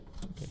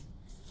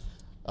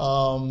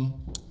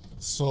Um,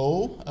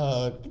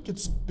 I think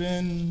it's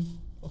been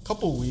a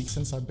couple weeks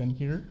since I've been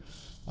here,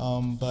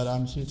 but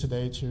I'm here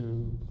today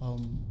to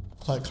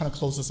kind of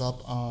close this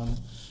up on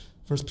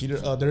First Peter.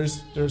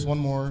 There's one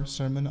more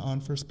sermon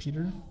on First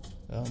Peter,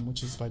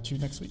 which is due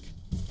next week.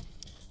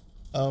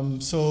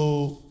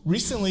 So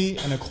recently,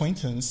 an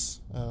acquaintance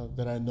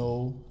that I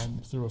know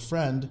through a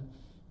friend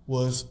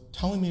was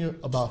telling me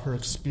about her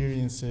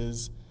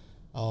experiences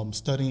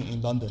studying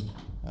in London.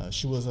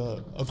 She was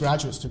a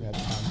graduate student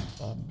at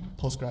the time,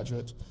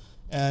 postgraduate,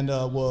 and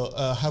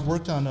had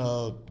worked on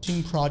a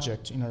team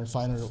project in her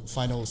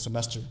final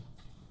semester.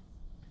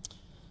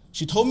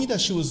 She told me that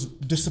she was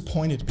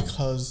disappointed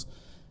because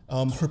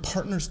her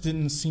partners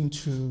didn't seem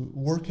to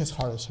work as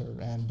hard as her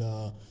and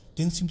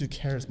didn't seem to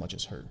care as much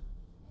as her.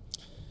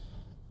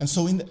 And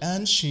so in the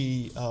end,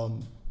 she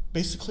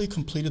basically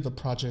completed the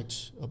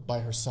project by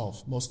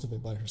herself, most of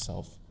it by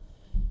herself.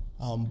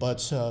 But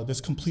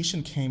this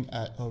completion came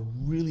at a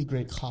really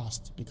great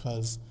cost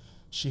because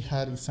she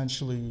had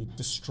essentially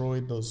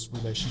destroyed those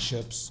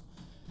relationships.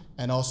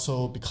 And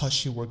also because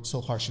she worked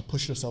so hard, she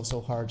pushed herself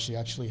so hard, she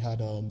actually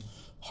had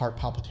heart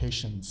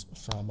palpitations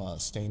from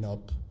staying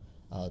up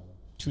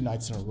 2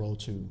 nights in a row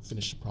to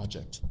finish the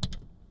project.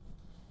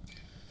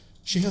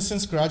 She has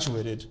since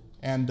graduated,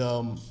 and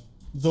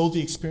though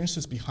the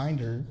experiences behind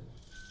her,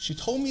 she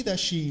told me that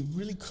she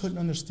really couldn't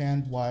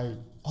understand why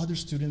other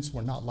students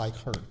were not like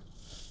her,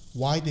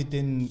 why they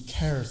didn't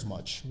care as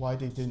much, why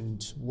they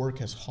didn't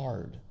work as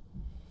hard.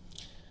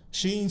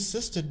 She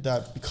insisted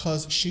that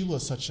because she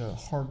was such a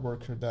hard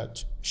worker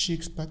that she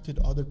expected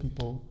other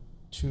people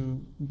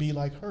to be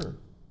like her,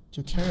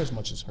 to care as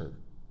much as her.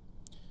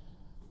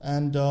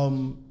 And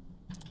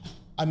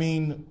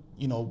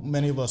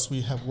many of us,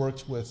 we have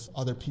worked with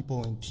other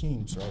people in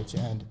teams, right?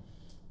 And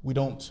we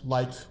don't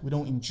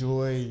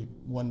enjoy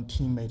when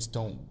teammates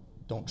don't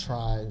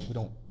try. We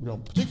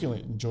don't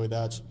particularly enjoy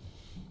that.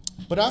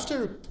 But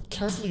after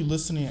carefully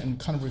listening and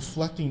kind of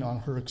reflecting on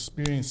her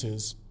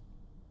experiences,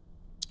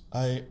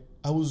 I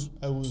was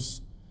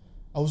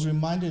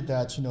reminded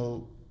that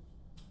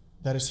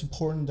that it's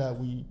important that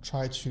we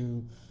try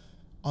to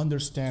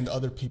understand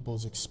other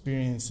people's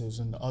experiences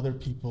and other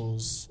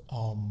people's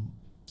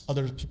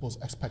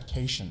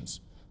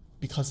expectations,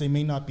 because they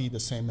may not be the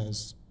same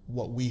as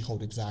what we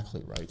hold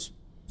exactly, right?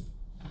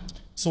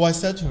 So I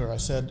said to her,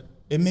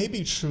 it may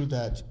be true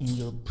that in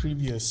your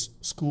previous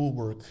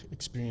schoolwork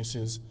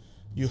experiences,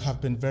 you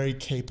have been very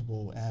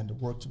capable and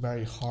worked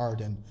very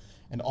hard and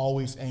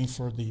always aim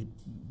for the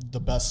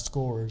best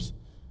scores,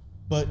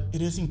 but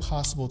it is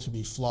impossible to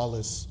be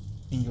flawless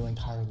in your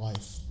entire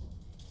life.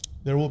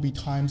 There will be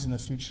times in the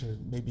future,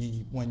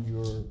 maybe when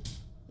you're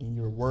in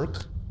your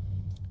work,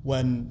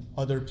 when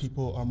other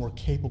people are more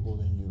capable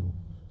than you,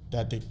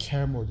 that they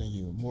care more than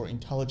you, more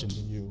intelligent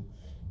than you,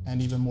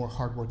 and even more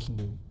hardworking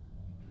than you.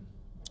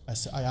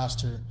 I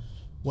asked her,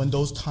 when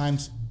those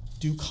times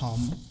do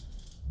come,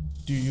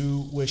 do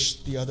you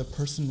wish the other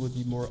person would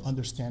be more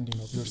understanding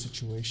of your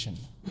situation?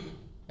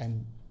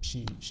 And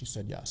she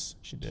said yes,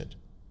 she did.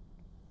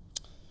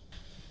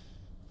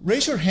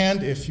 Raise your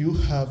hand if you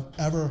have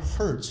ever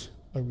hurt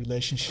a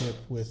relationship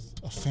with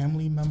a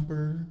family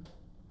member,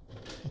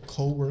 a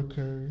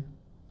coworker,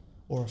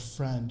 or a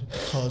friend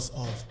because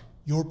of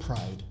your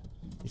pride.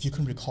 If you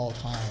can recall a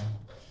time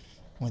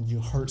when you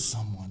hurt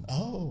someone.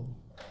 Oh,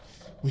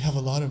 we have a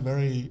lot of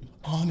very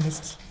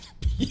honest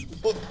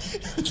people,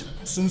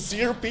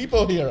 sincere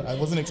people here. I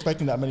wasn't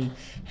expecting that many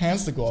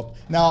hands to go up.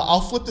 Now,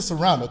 I'll flip this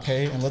around,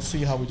 okay? And let's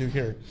see how we do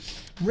here.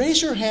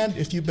 Raise your hand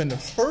if you've been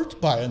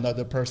hurt by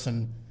another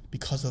person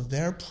because of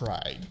their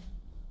pride.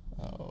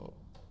 Oh,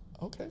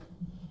 okay.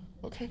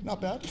 Okay,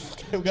 not bad.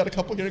 Okay, we got a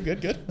couple here.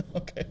 Good.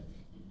 Okay.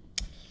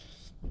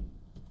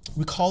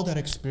 Recall that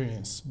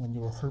experience when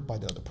you were hurt by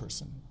the other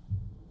person.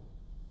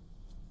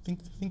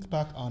 Think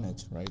back on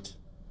it, right?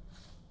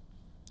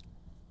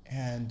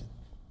 And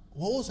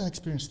what was that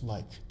experience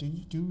like? Do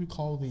you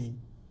recall the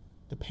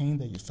pain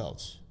that you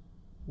felt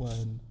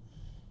when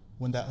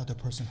that other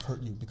person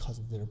hurt you because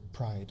of their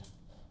pride?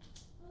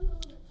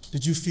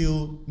 Did you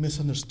feel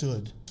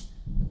misunderstood?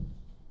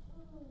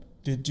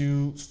 Did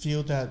you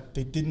feel that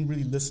they didn't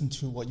really listen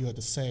to what you had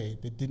to say?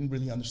 They didn't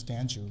really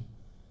understand you,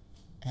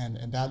 and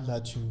that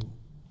led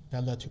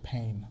to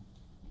pain.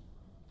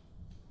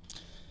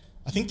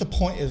 I think the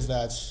point of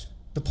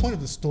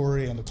the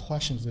story and the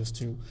questions is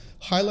to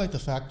highlight the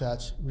fact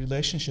that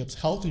relationships,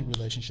 healthy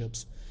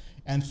relationships,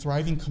 and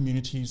thriving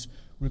communities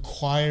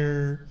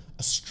require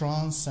a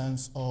strong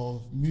sense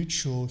of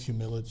mutual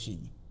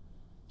humility.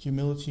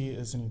 Humility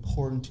is an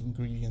important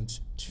ingredient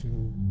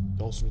to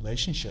those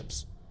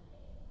relationships.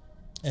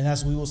 And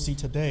as we will see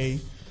today,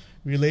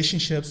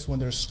 relationships, when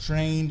they're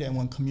strained and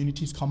when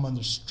communities come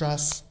under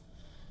stress,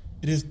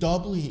 it is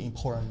doubly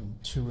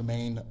important to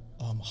remain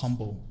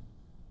humble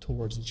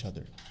towards each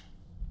other.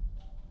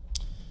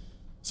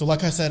 So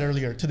like I said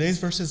earlier, today's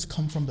verses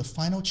come from the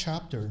final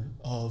chapter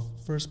of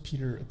 1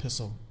 Peter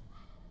epistle.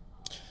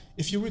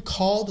 If you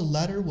recall, the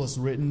letter was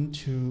written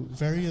to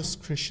various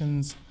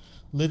Christians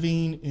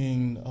living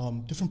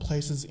in different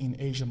places in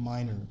Asia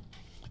Minor.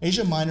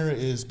 Asia Minor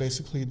is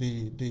basically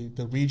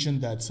the region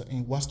that's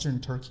in western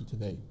Turkey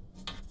today.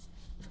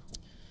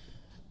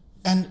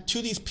 And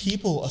to these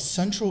people, a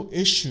central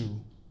issue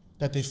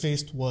that they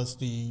faced was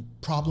the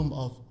problem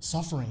of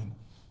suffering.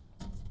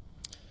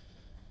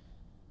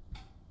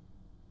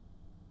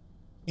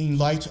 In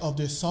light of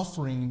this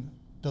suffering,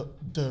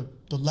 the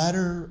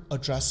letter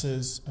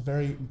addresses a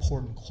very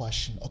important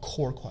question, a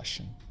core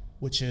question,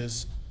 which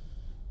is,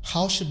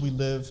 how should we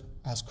live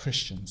as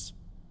Christians?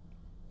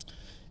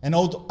 And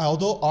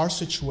although our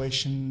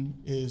situation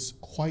is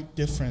quite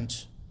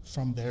different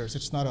from theirs,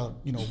 it's not a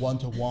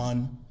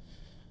one-to-one,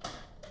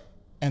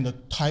 and the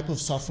type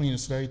of suffering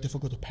is very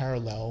difficult to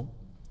parallel,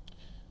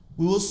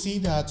 we will see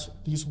that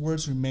these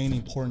words remain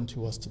important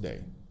to us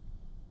today.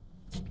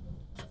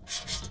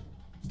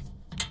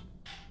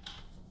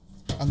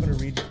 I'm going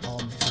to read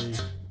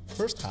the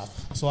first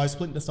half. So I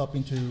split this up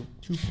into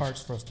two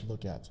parts for us to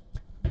look at.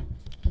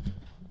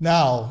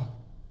 Now,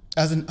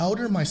 as an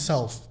elder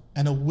myself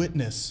and a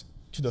witness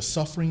to the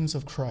sufferings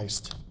of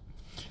Christ,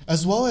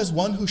 as well as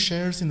one who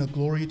shares in the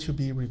glory to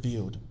be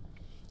revealed,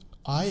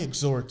 I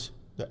exhort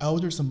the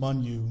elders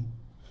among you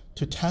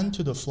to tend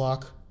to the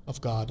flock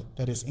of God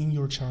that is in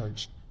your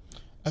charge,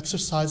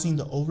 exercising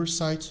the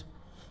oversight,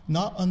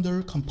 not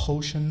under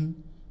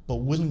compulsion, but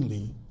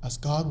willingly, as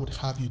God would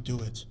have you do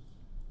it,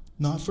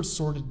 not for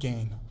sordid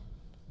gain,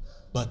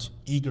 but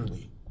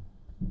eagerly.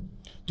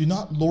 Do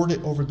not lord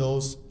it over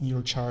those in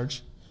your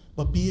charge,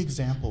 but be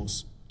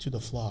examples to the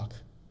flock.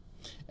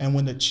 And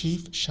when the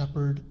chief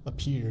shepherd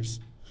appears,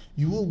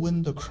 you will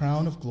win the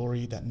crown of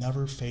glory that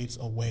never fades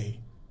away.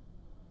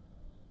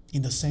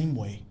 In the same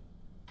way,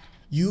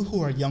 you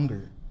who are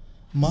younger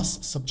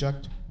must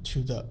subject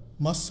to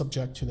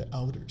the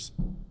elders.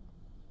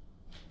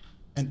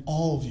 And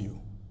all of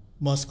you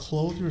must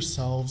clothe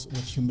yourselves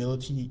with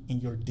humility in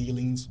your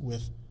dealings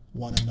with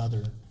one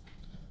another.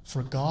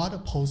 For God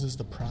opposes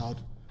the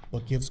proud,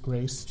 but gives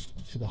grace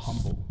to the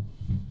humble.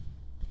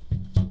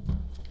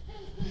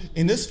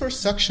 In this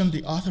first section,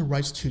 the author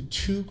writes to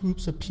two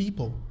groups of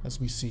people,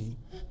 as we see,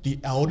 the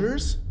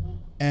elders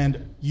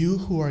and you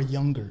who are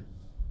younger.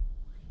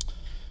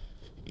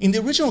 In the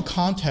original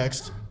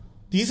context,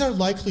 these are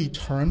likely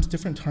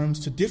different terms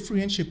to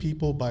differentiate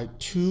people by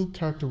two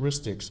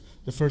characteristics.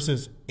 The first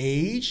is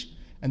age,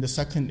 and the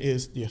second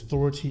is the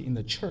authority in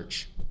the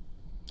church.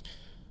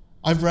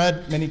 I've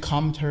read many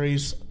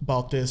commentaries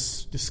about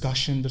this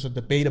discussion. There's a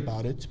debate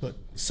about it, but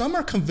some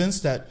are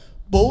convinced that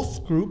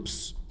both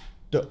groups,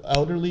 the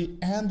elderly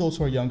and those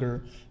who are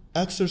younger,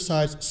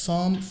 exercise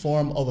some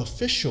form of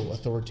official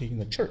authority in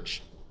the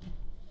church.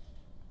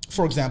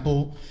 For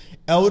example,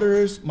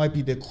 elders might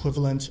be the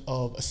equivalent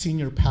of a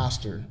senior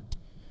pastor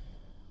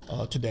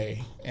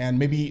today, and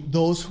maybe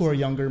those who are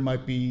younger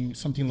might be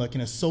something like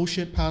an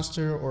associate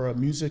pastor or a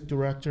music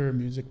director,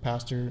 music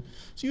pastor.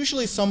 So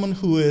usually someone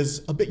who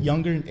is a bit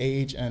younger in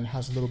age and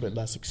has a little bit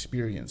less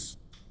experience.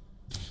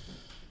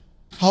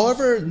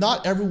 However,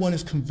 not everyone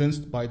is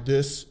convinced by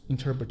this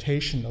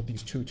interpretation of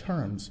these two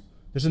terms.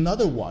 There's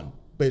another one,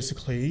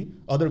 basically,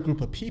 other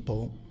group of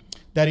people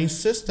that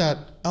insists that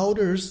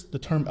elders, the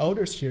term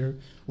elders here,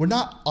 were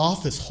not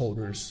office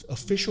holders,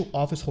 official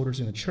office holders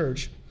in the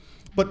church,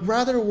 but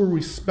rather were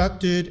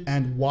respected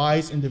and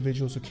wise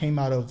individuals who came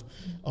out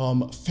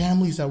of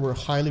families that were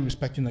highly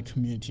respected in the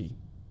community.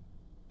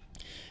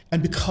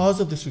 And because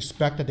of this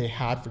respect that they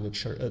had for the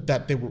church,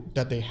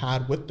 that they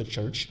had with the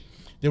church,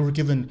 they were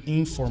given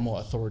informal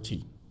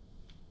authority.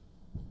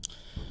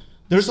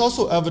 There's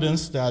also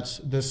evidence that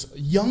this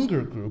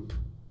younger group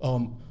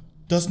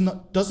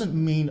doesn't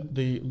mean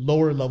the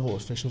lower level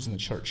officials in the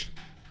church.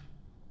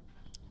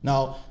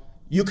 Now,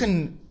 you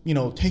can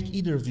take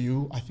either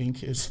view. I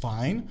think is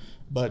fine,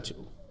 but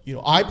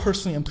I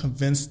personally am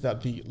convinced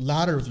that the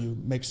latter view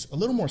makes a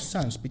little more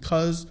sense,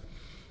 because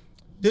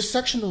this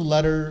section of the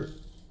letter,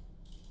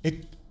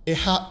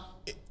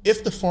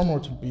 if the former were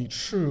to be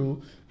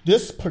true,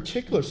 this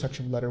particular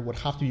section of the letter would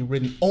have to be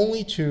written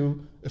only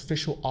to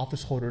official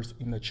office holders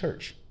in the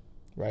church,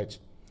 right?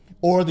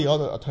 Or the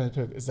other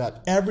alternative is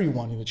that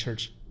everyone in the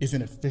church is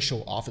an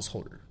official office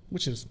holder,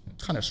 which is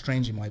kind of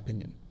strange in my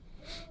opinion.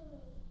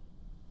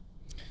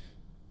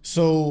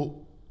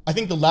 So I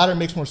think the latter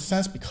makes more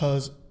sense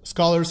because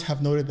scholars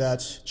have noted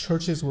that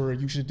churches were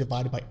usually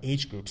divided by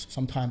age groups,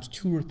 sometimes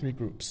 2 or 3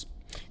 groups.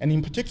 And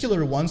in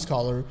particular, one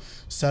scholar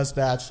says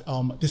that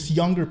this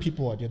younger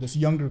people idea, this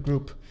younger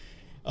group,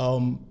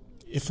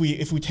 if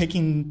we take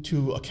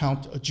into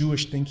account a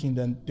Jewish thinking,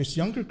 then this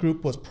younger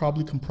group was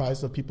probably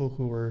comprised of people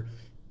who were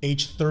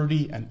age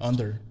 30 and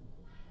under.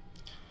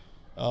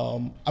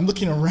 I'm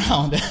looking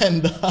around,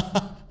 and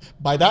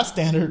by that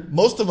standard,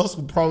 most of us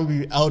would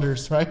probably be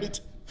elders, right?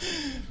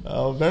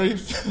 Very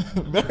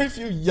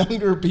few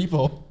younger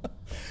people.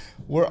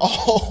 We're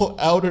all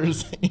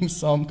elders in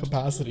some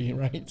capacity,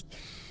 right?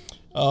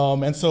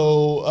 And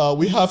so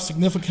we have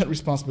significant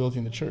responsibility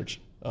in the church.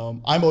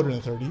 I'm older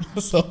than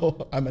 30,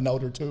 so I'm an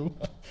elder too.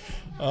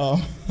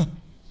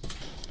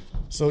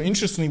 So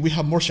interestingly, we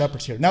have more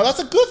shepherds here. Now that's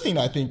a good thing,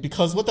 I think,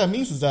 because what that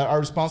means is that our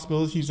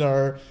responsibilities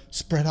are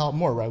spread out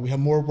more, right? We have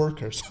more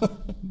workers,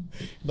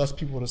 less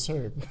people to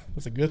serve.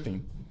 That's a good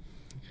thing.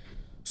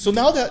 So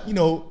now that,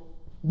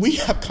 we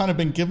have kind of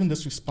been given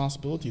this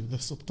responsibility,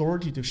 this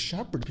authority to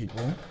shepherd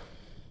people,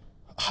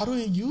 how do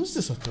we use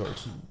this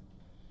authority?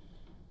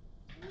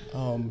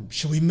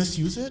 Should we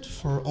misuse it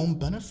for our own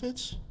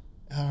benefit,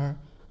 our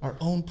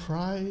own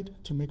pride,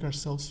 to make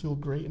ourselves feel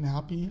great and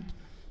happy?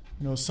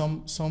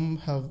 Some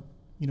have,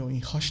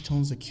 in hushed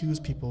tones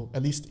accused people,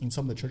 at least in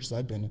some of the churches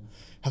I've been,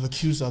 have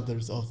accused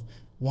others of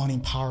wanting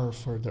power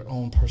for their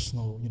own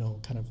personal,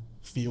 kind of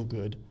feel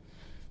good.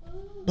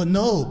 But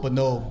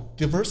no.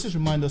 The verses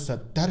remind us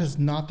that is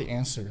not the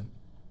answer.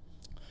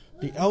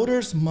 The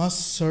elders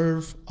must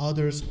serve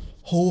others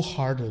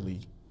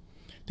wholeheartedly.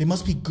 They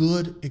must be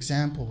good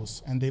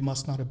examples, and they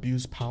must not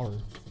abuse power.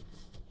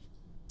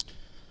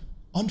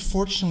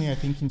 Unfortunately, I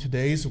think in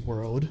today's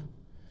world,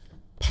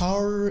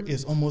 power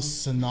is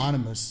almost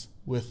synonymous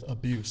with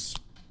abuse,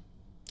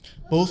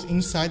 both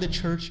inside the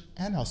church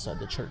and outside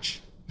the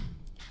church.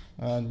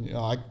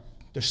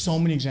 There's so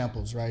many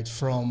examples, right?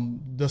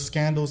 From the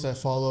scandals that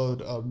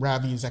followed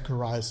Ravi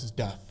Zacharias'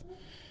 death,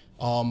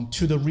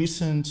 to the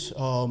recent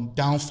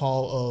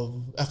downfall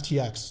of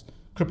FTX,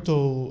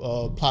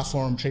 crypto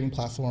trading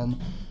platform,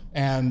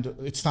 and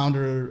its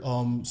founder,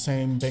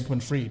 Sam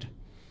Bankman-Fried.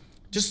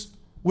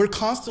 We're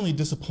constantly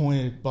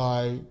disappointed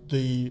by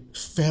the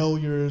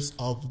failures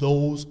of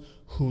those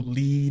who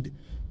lead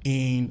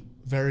in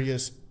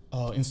various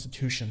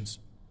institutions.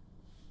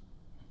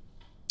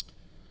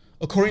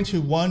 According to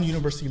one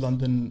University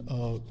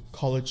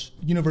College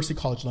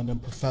London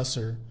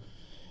professor,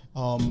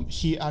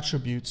 he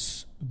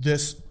attributes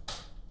this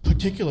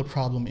particular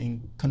problem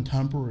in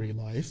contemporary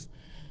life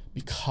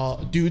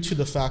due to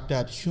the fact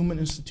that human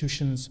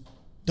institutions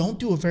don't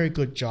do a very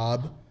good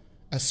job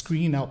at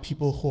screening out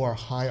people who are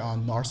high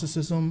on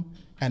narcissism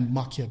and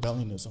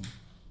Machiavellianism.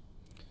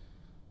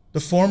 The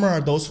former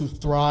are those who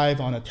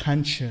thrive on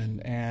attention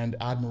and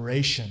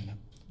admiration,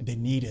 and they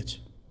need it.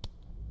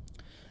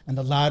 And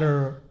the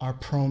latter are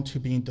prone to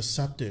being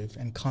deceptive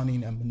and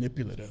cunning and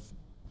manipulative.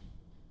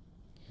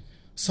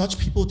 Such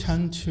people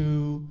tend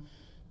to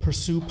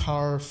pursue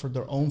power for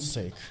their own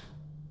sake,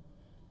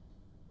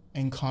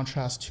 in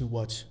contrast to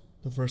what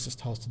the verses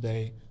tell us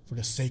today, for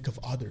the sake of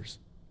others.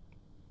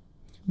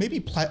 Maybe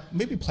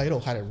Plato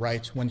had it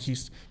right when he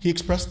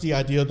expressed the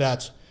idea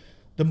that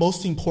the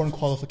most important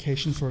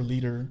qualification for a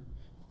leader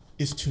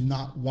is to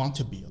not want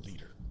to be a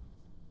leader.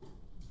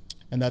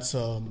 And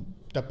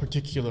that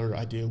particular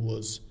idea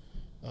was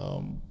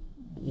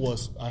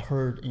I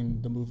heard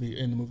in the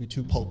movie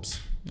Two Popes.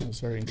 It was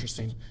very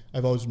interesting.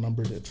 I've always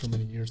remembered it for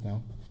many years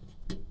now.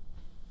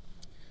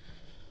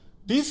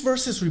 These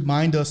verses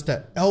remind us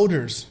that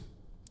elders,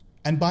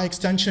 and by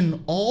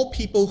extension all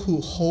people who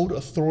hold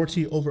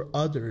authority over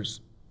others,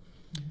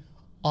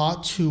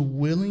 ought to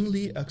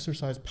willingly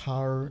exercise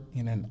power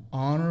in an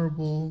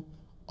honorable,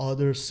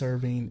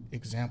 other-serving,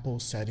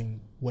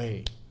 example-setting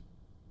way.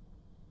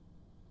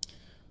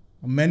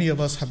 Many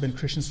of us have been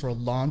Christians for a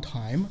long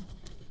time,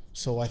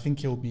 so I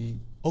think it will be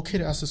okay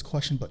to ask this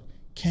question, but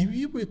can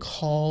you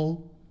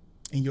recall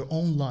in your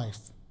own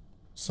life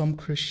some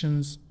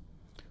Christians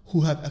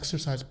who have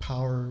exercised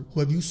power,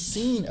 who have you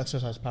seen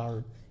exercise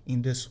power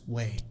in this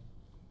way,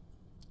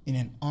 in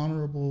an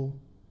honorable,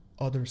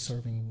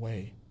 other-serving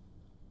way?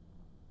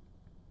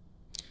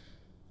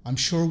 I'm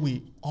sure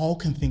we all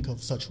can think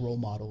of such role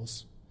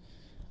models.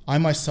 I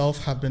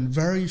myself have been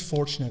very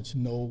fortunate to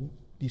know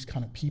these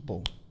kind of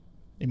people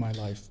in my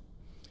life.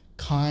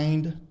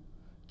 Kind,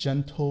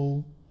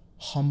 gentle,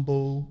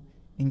 humble,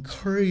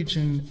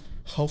 encouraging,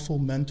 helpful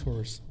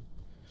mentors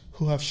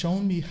who have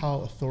shown me how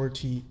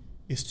authority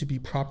is to be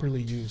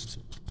properly used.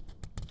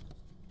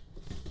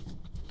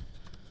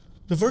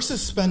 The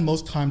verses spend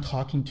most time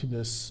talking to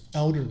this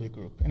elderly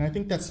group, and I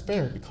think that's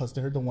fair because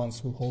they're the ones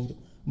who hold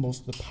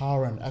most of the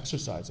power and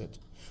exercise it.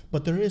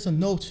 But there is a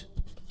note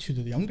to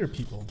the younger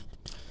people.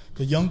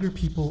 The younger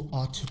people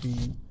ought to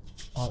be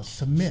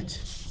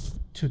submit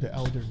to the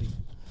elderly,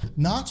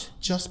 not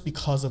just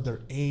because of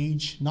their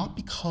age, not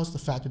because of the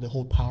fact that they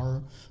hold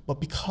power, but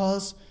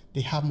because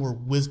they have more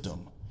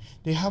wisdom.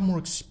 They have more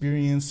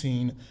experience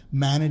in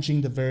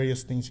managing the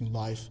various things in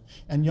life.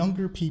 And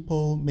younger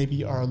people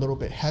maybe are a little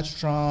bit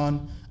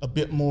headstrong, a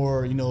bit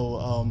more,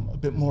 a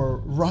bit more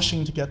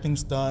rushing to get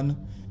things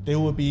done. They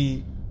will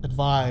be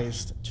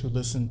advised to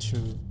listen to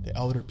the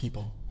elder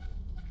people.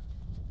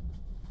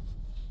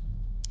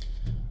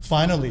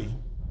 Finally,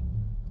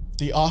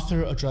 the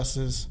author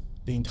addresses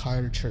the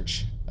entire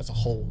church as a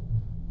whole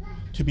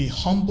to be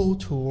humble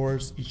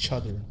towards each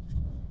other.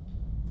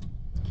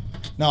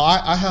 Now,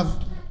 I've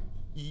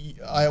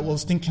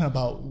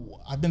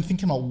been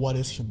thinking about what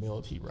is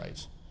humility,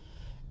 right?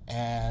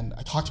 And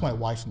I talked to my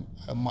wife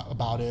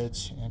about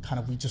it,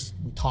 and we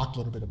talked a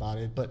little bit about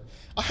it. But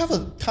I have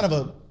a kind of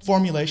a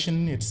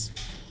formulation. It's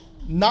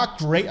not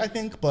great, I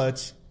think,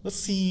 but let's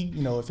see,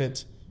 if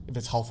it's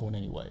helpful in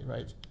any way,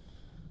 right?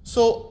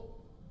 So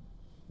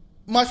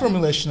my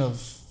formulation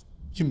of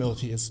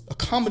humility is a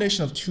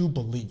combination of two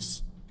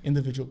beliefs.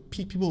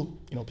 People,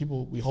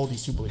 we hold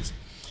these two beliefs.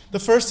 The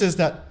first is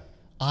that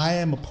I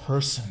am a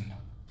person,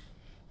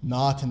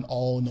 not an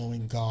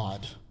all-knowing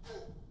God.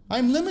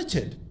 I'm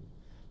limited.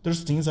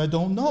 There's things I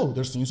don't know.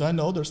 There's things I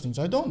know. There's things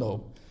I don't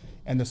know.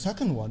 And the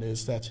second one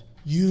is that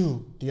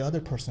you, the other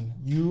person,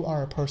 you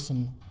are a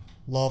person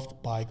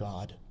loved by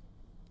God.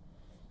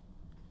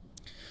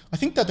 I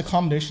think that the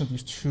combination of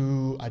these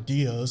two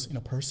ideas in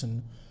a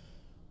person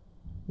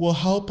will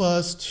help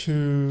us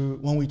to,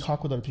 when we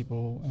talk with other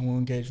people and when we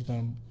engage with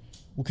them,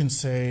 we can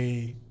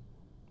say,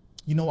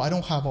 I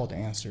don't have all the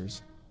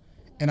answers,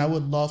 and I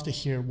would love to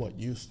hear what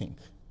you think.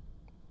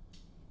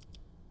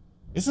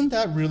 Isn't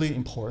that really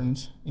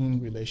important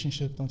in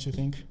relationship, don't you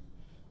think?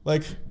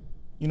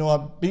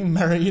 Being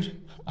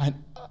married, I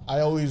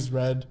always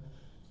read,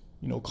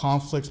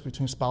 conflicts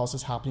between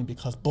spouses happening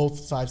because both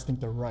sides think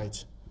they're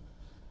right.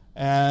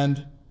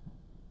 And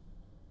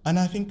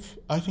I think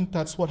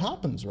that's what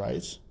happens,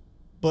 right?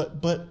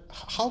 But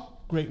how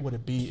great would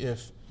it be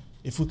if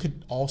we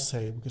could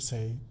say,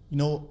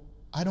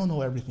 I don't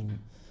know everything.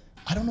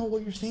 I don't know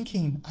what you're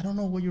thinking. I don't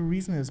know what your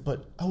reason is,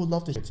 but I would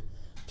love to hear it.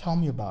 Tell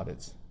me about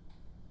it.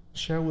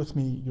 Share with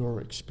me your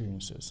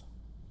experiences.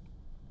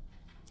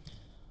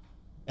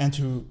 And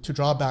to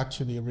draw back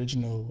to the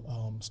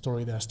original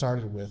story that I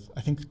started with,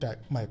 I think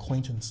that my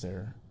acquaintance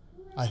there,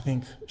 I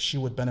think she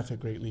would benefit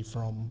greatly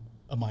from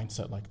a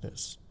mindset like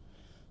this.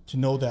 To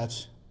know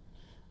that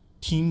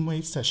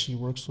teammates that she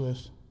works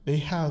with, they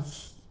have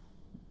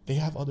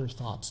other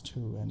thoughts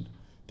too, and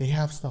they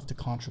have stuff to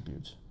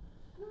contribute.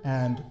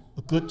 And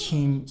a good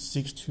team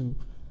seeks to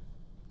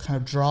kind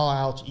of draw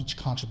out each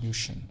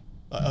contribution,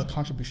 a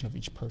contribution of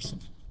each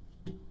person.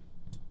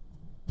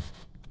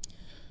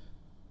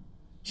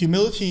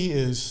 Humility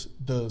is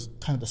the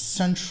kind of the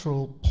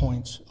central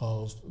point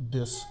of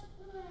this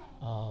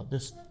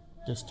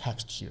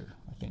text here.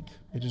 I think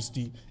it is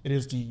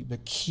the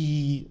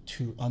key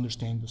to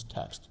understanding this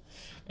text,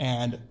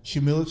 and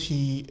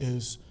humility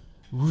is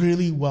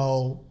really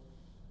well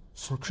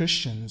for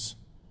Christians.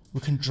 We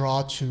can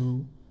draw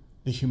to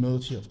the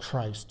humility of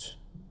Christ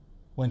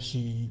when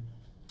he,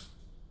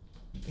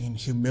 in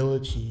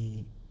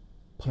humility,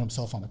 put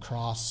himself on the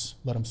cross,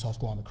 let himself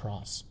go on the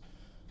cross.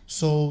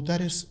 So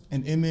that is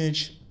an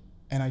image,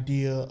 an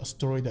idea, a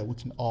story that we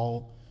can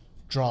all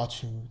draw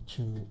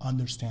to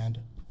understand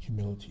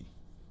humility.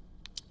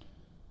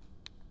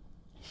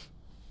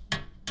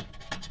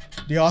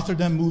 The author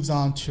then moves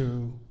on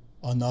to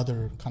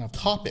another kind of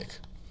topic.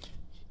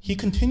 He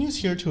continues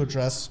here to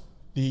address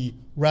the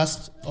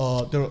rest,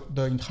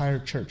 the entire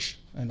church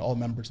and all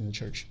members in the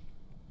church.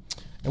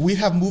 And we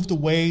have moved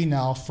away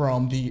now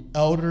from the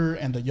elder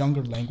and the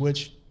younger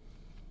language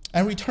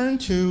and return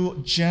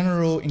to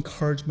general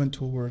encouragement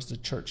towards the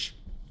church.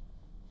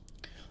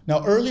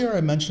 Now, earlier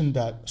I mentioned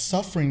that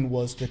suffering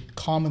was the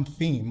common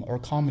theme or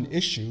common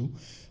issue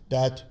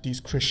that these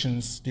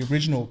Christians, the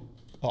original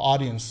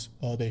audience,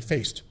 they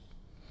faced.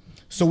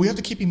 So we have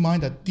to keep in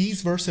mind that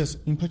these verses,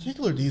 in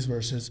particular these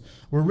verses,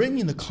 were written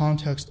in the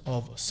context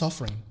of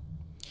suffering.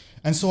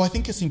 And so I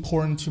think it's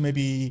important to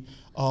maybe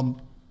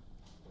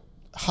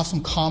have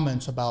some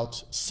comments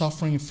about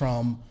suffering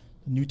from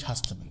the New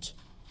Testament.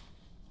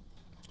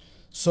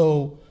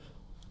 So,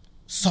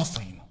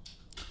 suffering.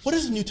 What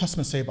does the New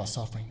Testament say about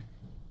suffering?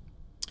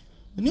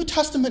 The New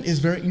Testament is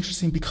very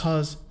interesting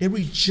because it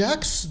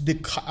rejects the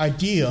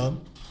idea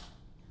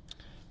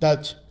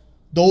that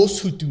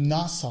those who do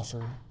not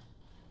suffer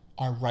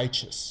are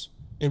righteous.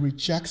 It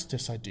rejects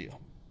this idea.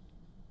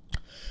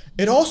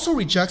 It also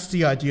rejects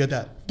the idea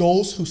that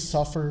those who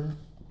suffer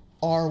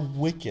are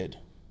wicked.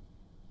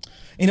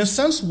 In a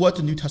sense, what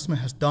the New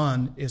Testament has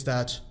done is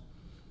that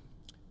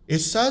it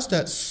says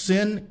that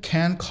sin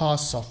can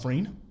cause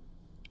suffering,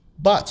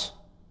 but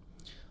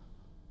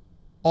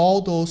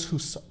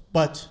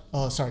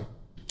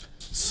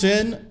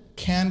sin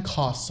can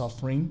cause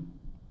suffering,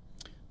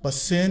 but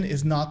sin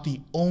is not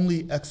the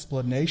only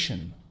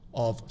explanation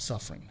of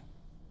suffering.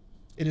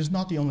 It is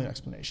not the only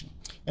explanation.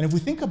 And if we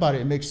think about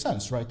it, it makes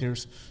sense, right?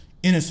 There's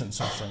innocent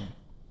suffering.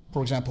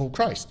 For example,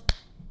 Christ.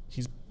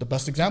 He's the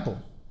best example.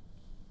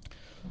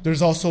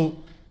 There's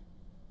also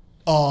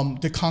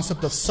the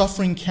concept of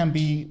suffering can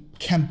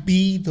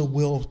be the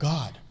will of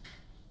God.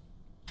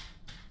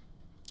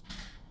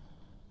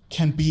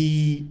 Can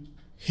be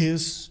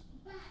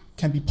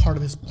part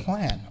of his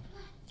plan.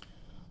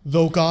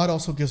 Though God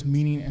also gives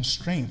meaning and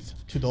strength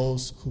to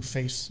those who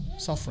face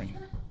suffering.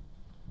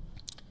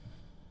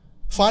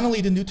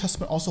 Finally, the New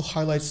Testament also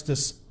highlights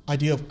this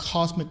idea of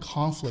cosmic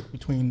conflict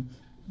between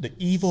the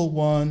evil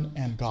one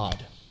and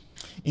God,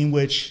 in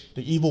which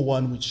the evil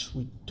one, which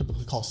we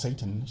typically call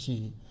Satan,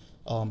 he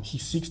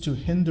seeks to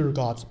hinder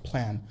God's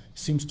plan,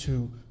 seems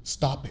to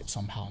stop it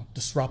somehow,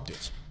 disrupt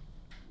it.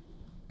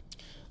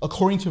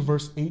 According to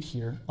verse 8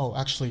 here,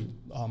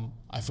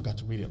 I forgot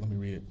to read it. Let me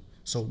read it.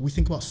 So we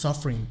think about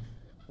suffering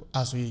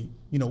as we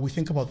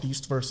think about these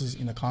verses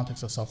in the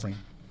context of suffering.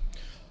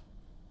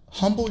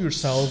 Humble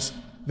yourselves,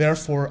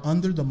 therefore,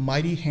 under the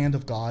mighty hand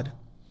of God,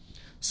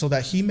 so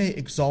that he may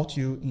exalt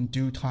you in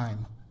due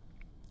time.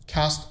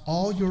 Cast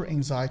all your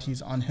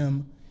anxieties on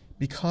him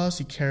because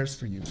he cares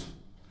for you.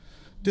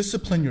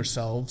 Discipline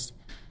yourselves,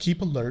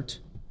 keep alert.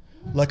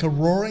 Like a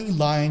roaring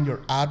lion,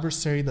 your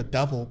adversary, the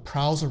devil,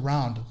 prowls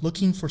around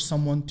looking for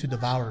someone to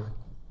devour.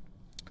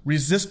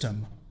 Resist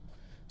him,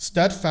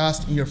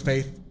 steadfast in your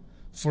faith,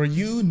 for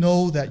you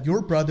know that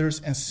your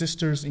brothers and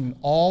sisters in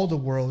all the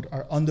world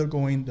are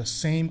undergoing the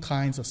same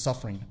kinds of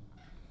suffering.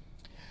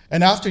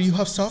 And after you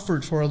have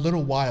suffered for a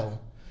little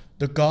while,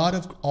 the God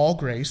of all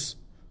grace,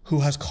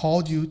 who has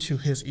called you to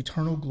his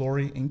eternal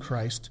glory in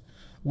Christ,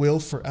 will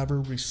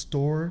forever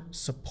restore,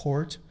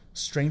 support,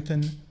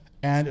 strengthen,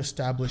 and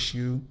establish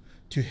you.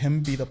 To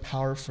him be the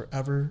power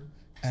forever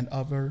and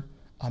ever.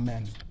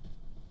 Amen.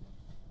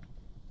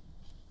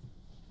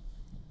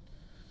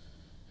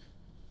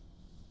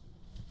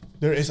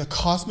 There is a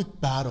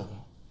cosmic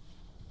battle,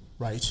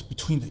 right,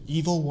 between the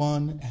evil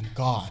one and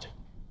God.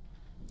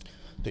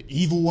 The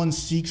evil one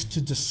seeks to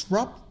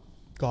disrupt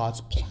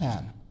God's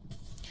plan.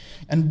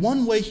 And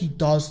one way he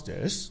does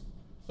this,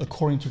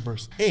 according to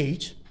verse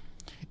 8,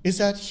 is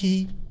that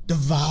he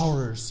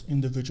devours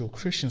individual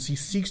Christians. He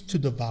seeks to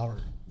devour.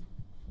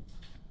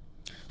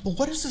 But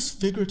what does this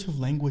figurative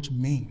language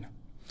mean?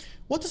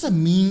 What does it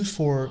mean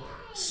for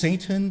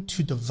Satan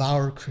to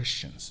devour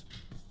Christians?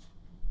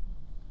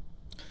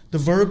 The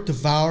verb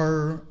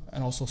devour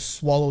and also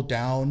swallow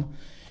down,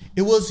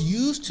 it was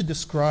used to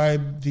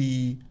describe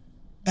the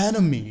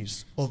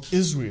enemies of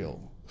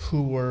Israel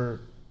who were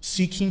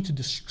seeking to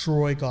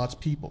destroy God's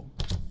people.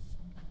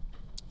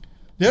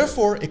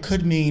 Therefore, it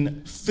could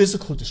mean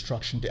physical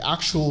destruction, the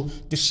actual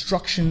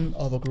destruction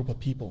of a group of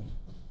people.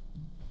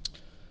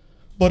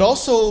 But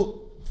also,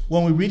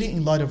 when we read it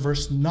in light of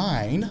verse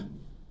 9,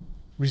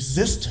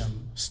 resist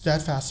him,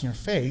 steadfast in your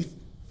faith,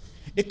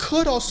 it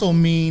could also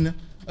mean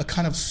a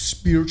kind of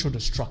spiritual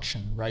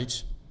destruction,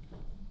 right?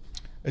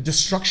 A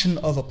destruction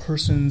of a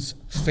person's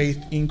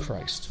faith in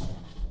Christ.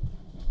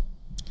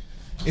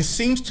 It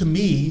seems to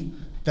me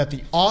that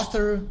the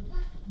author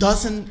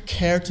doesn't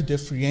care to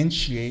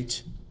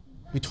differentiate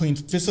between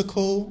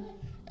physical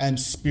and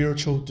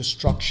spiritual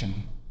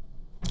destruction.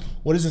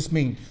 What does this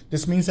mean?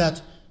 This means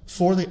that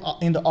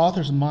in the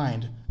author's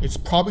mind, it's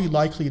probably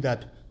likely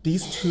that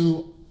these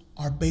two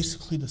are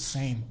basically the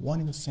same, one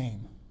and the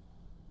same.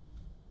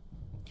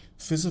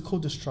 Physical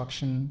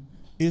destruction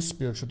is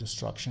spiritual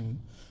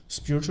destruction.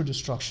 Spiritual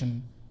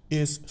destruction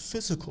is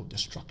physical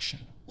destruction.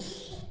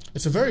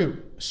 It's a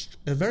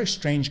very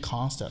strange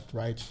concept,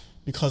 right?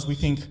 Because we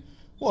think,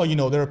 well,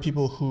 there are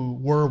people who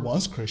were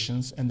once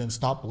Christians and then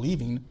stopped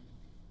believing,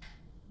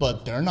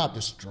 but they're not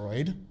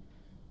destroyed.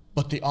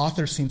 But the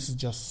author seems to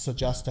just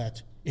suggest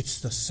that it's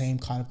the same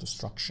kind of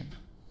destruction.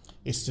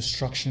 It's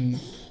destruction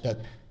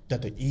that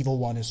the evil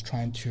one is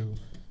trying to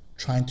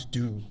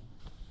do.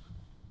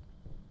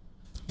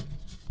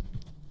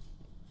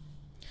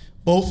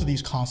 Both of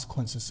these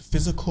consequences,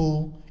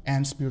 physical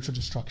and spiritual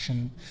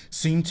destruction,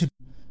 seem to be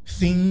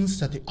things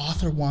that the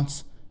author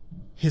wants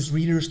his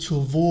readers to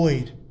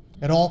avoid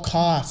at all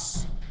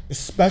costs,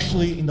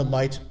 especially in the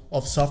light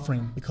of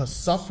suffering, because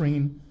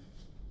suffering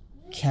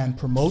can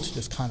promote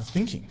this kind of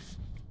thinking.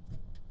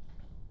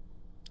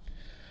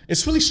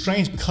 It's really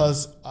strange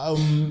because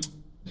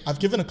I've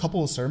given a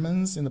couple of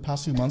sermons in the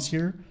past few months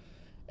here,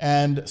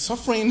 and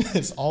suffering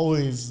is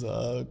always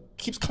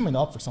keeps coming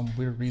up for some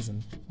weird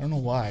reason. I don't know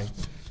why.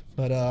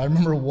 But I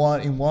remember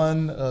in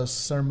one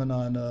sermon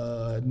on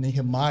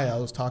Nehemiah, I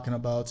was talking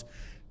about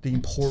the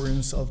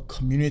importance of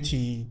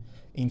community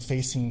in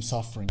facing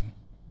suffering.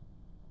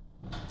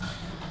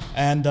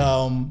 And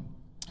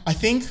I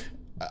think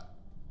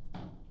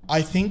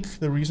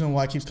the reason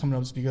why it keeps coming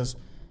up is because,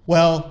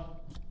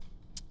 well,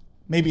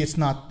 maybe it's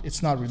not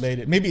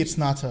related. Maybe it's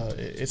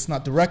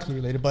not directly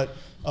related. But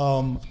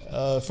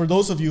for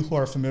those of you who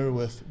are familiar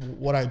with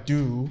what I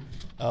do,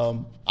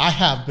 I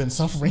have been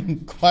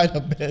suffering quite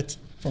a bit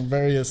from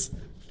various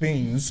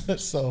things.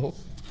 So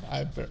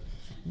I'm a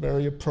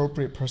very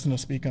appropriate person to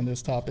speak on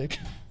this topic.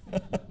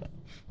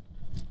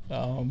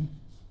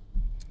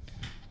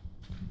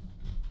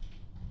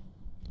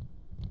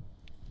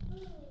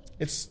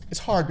 It's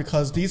hard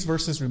because these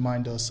verses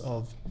remind us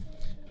of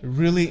a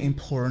really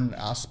important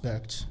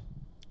aspect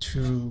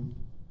to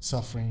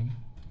suffering,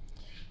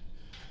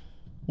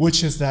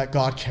 which is that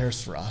God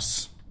cares for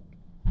us.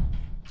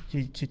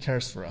 He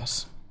cares for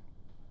us.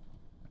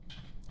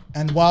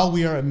 And while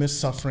we are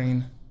amidst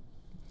suffering,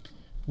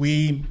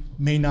 we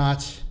may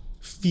not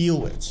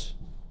feel it.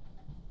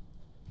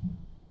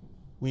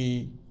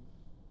 We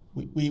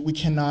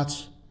cannot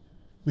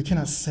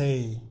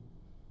say,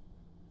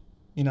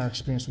 in our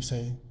experience, we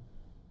say,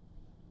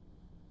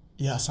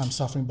 yes, I'm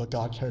suffering, but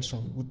God cares for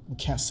me. We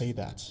can't say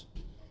that.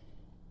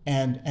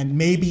 And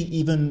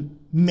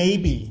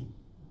maybe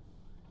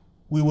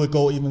we would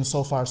go even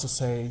so far as to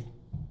say,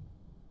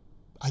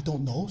 I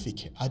don't know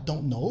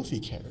if he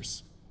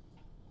cares.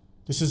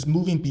 This is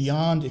moving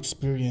beyond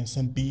experience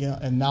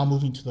and now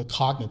moving to the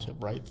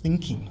cognitive, right?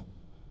 Thinking.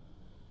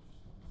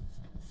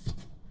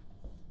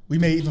 We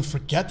may even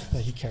forget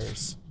that he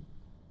cares.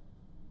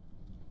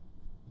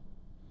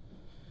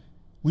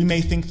 We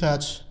may think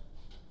that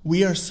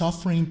we are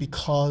suffering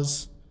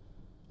because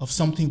of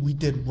something we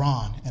did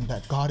wrong and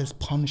that God is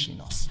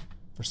punishing us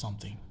for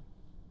something.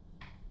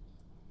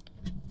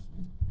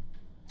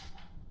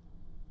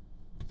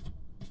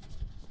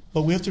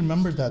 But we have to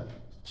remember that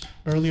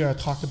earlier I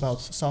talked about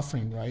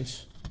suffering,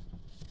 right?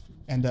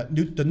 And that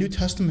the New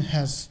Testament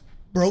has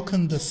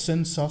broken the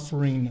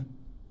sin-suffering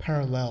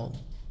parallel.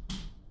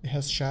 It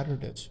has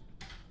shattered it.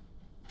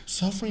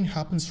 Suffering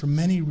happens for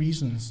many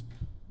reasons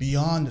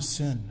beyond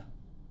sin.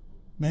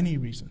 Many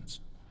reasons.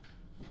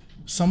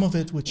 Some of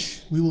it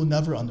which we will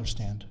never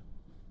understand.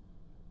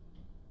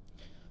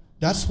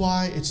 That's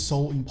why it's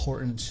so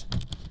important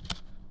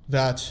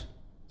that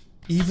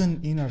even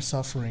in our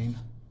suffering,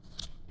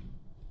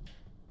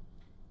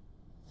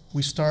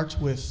 we start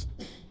with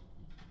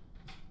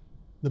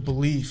the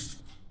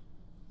belief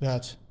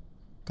that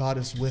God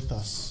is with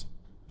us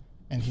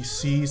and He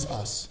sees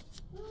us.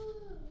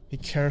 He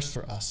cares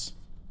for us.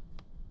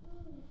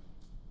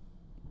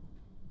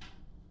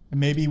 And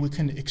maybe we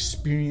can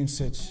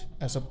experience it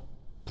as a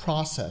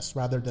process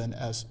rather than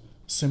as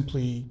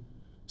simply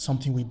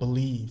something we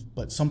believe,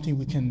 but something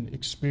we can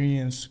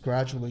experience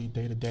gradually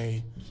day to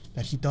day,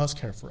 that He does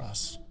care for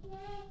us.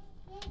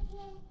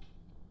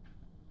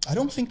 I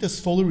don't think this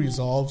fully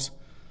resolves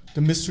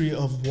the mystery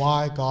of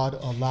why God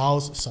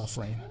allows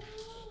suffering.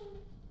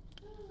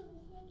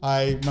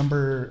 I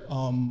remember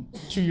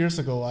 2 years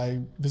ago, I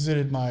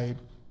visited my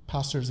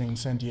pastors in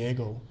San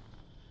Diego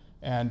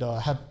and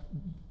had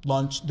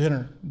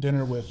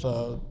dinner with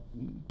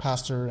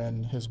pastor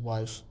and his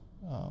wife.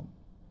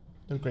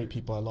 They're great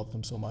people. I love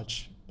them so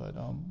much. But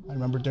I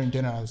remember during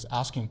dinner, I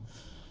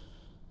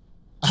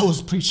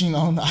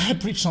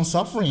had preached on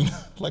suffering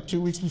like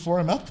 2 weeks before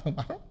I met them.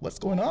 What's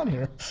going on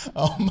here?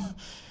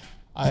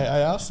 I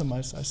asked them.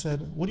 I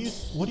said, "What do you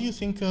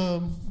think?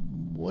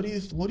 What do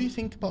you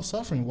think about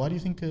suffering? Why do you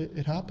think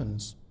it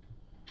happens?"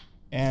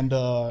 And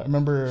I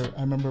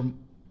remember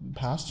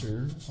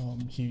Pastor.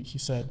 He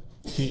said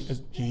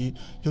he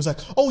was like,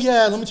 "Oh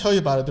yeah, let me tell you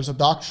about it. There's a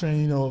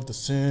doctrine, of the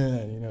sin,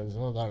 and it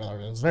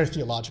was very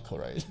theological,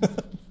 right?"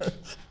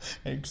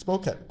 And he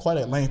spoke quite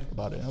at length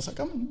about it. And I was like,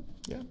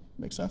 yeah,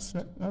 makes sense.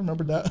 Right? I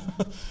remember that.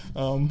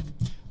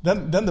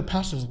 Then the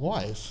pastor's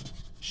wife,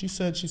 she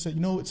said,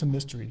 it's a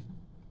mystery.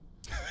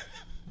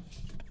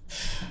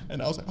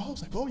 And I was like,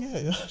 oh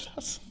yeah,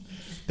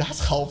 that's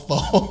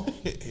helpful.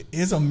 It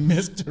is a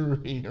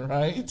mystery,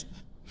 right?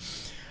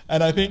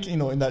 And I think,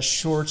 in that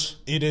short,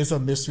 it is a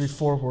mystery,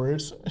 4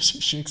 words,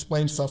 she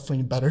explained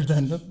suffering better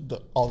than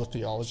all the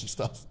theology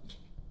stuff.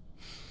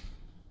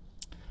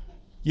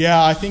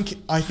 Yeah, I think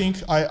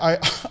I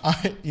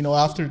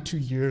after 2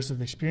 years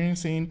of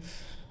experiencing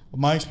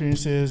my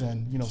experiences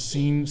and,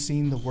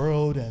 seeing the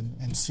world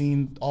and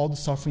seeing all the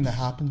suffering that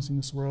happens in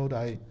this world,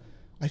 I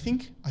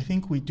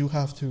think we do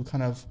have to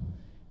kind of,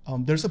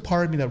 there's a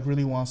part of me that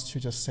really wants to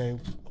just say,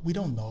 we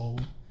don't know.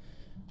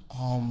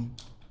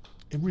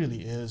 It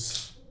really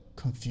is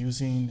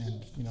confusing,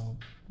 and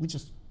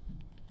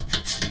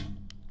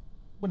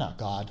we're not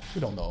God.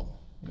 We don't know.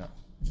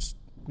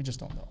 We just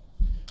don't know.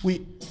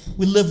 We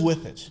live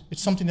with it.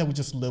 It's something that we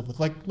just live with,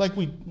 like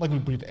we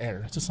breathe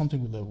air. It's just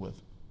something we live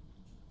with.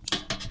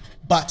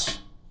 But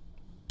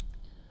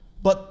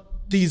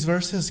these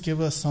verses give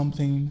us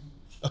something,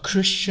 a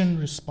Christian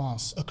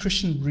response, a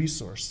Christian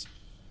resource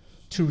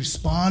to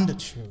respond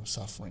to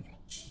suffering.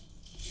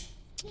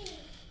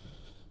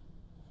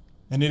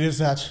 And it is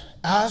that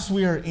as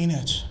we are in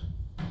it,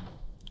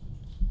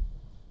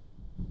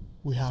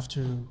 we have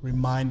to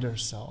remind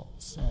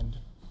ourselves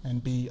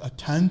and be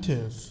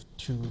attentive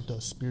to the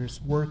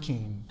Spirit's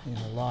working in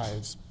our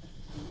lives,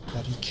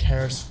 that He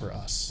cares for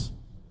us,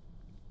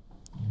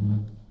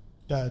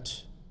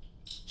 that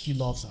He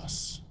loves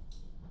us,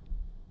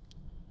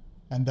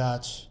 and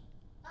that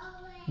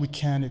we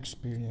can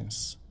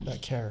experience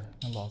that care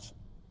and love.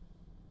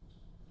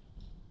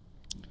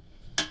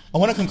 I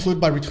want to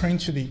conclude by returning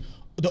to the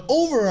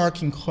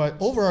overarching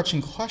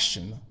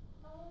question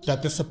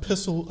that this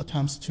epistle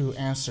attempts to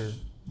answer,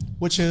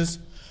 which is,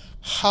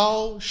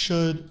 how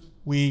should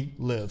we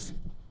live?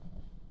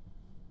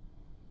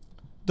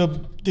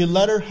 The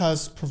letter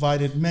has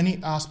provided many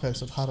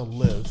aspects of how to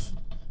live,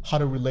 how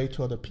to relate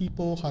to other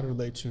people, how to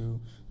relate to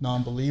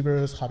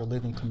non-believers, how to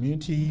live in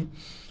community.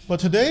 But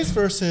today's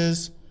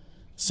verses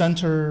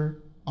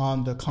center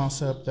on the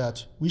concept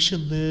that we should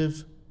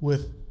live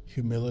with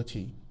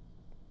humility.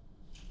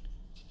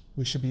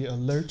 We should be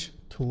alert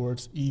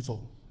towards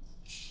evil.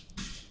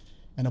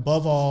 And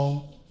above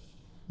all,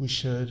 we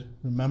should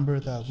remember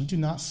that we do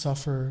not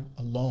suffer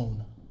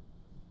alone,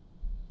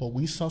 but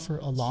we suffer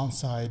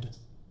alongside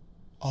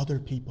other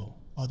people,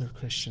 other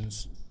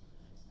Christians.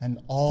 And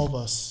all of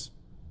us,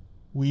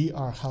 we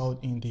are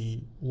held in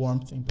the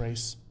warmth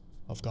embrace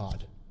of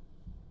God.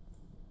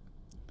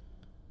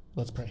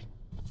 Let's pray.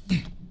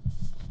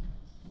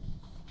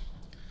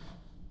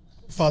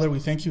 Father, we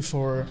thank you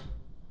for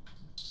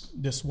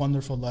this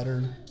wonderful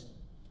letter,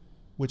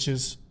 which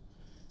is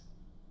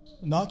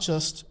not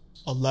just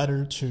a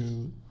letter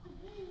to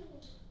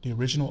the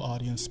original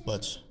audience,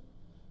 but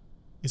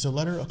is a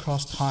letter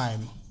across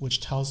time which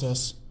tells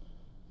us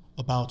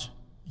about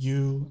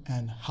you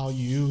and how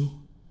you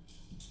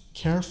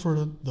care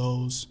for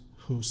those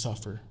who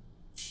suffer.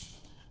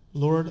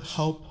 Lord,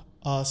 help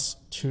us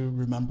to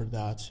remember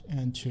that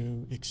and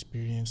to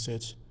experience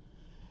it,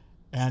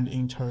 and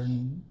in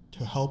turn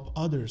to help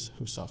others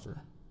who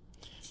suffer.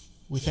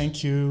 We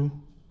thank you,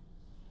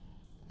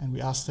 and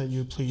we ask that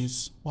you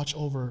please watch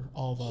over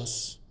all of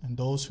us and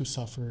those who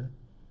suffer,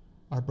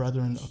 our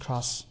brethren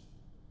across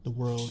the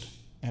world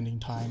and in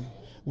time.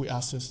 We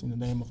ask this in the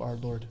name of our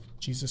Lord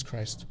Jesus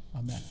Christ.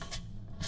 Amen.